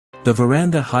The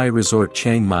Veranda High Resort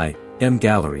Chiang Mai, M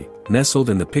Gallery,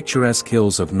 nestled in the picturesque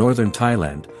hills of northern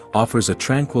Thailand, offers a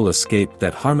tranquil escape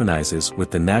that harmonizes with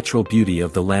the natural beauty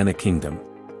of the Lanna kingdom.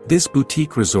 This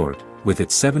boutique resort, with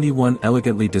its 71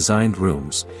 elegantly designed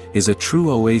rooms, is a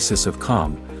true oasis of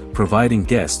calm, providing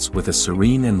guests with a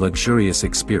serene and luxurious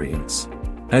experience.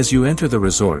 As you enter the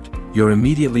resort, you're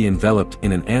immediately enveloped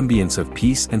in an ambience of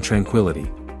peace and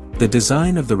tranquility. The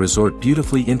design of the resort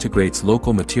beautifully integrates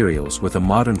local materials with a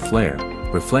modern flair,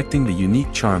 reflecting the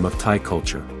unique charm of Thai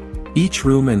culture. Each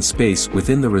room and space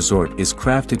within the resort is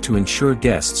crafted to ensure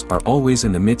guests are always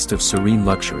in the midst of serene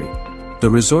luxury. The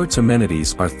resort's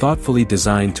amenities are thoughtfully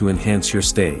designed to enhance your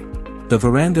stay. The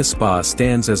Veranda Spa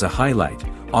stands as a highlight,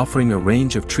 offering a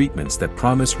range of treatments that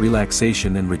promise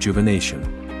relaxation and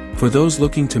rejuvenation. For those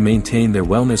looking to maintain their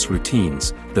wellness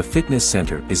routines, the fitness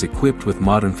center is equipped with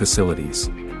modern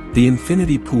facilities. The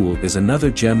infinity pool is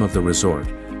another gem of the resort,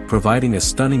 providing a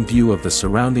stunning view of the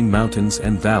surrounding mountains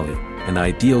and valley, an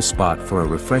ideal spot for a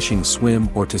refreshing swim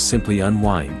or to simply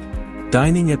unwind.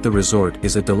 Dining at the resort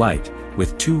is a delight,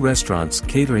 with 2 restaurants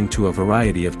catering to a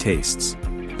variety of tastes.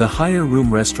 The higher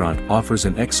room restaurant offers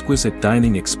an exquisite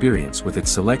dining experience with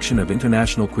its selection of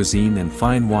international cuisine and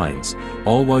fine wines,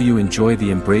 all while you enjoy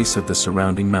the embrace of the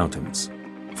surrounding mountains.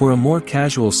 For a more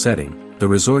casual setting, the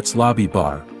resort's lobby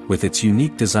bar, with its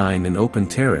unique design and open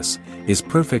terrace, is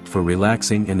perfect for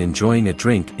relaxing and enjoying a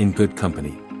drink in good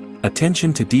company.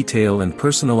 Attention to detail and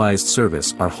personalized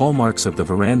service are hallmarks of the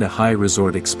Veranda High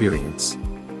Resort experience.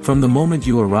 From the moment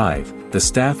you arrive, the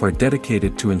staff are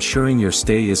dedicated to ensuring your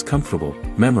stay is comfortable,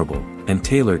 memorable, and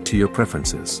tailored to your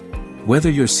preferences. Whether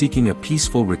you're seeking a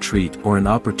peaceful retreat or an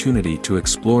opportunity to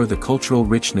explore the cultural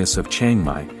richness of Chiang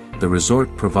Mai, the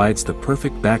resort provides the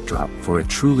perfect backdrop for a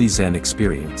truly Zen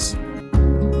experience.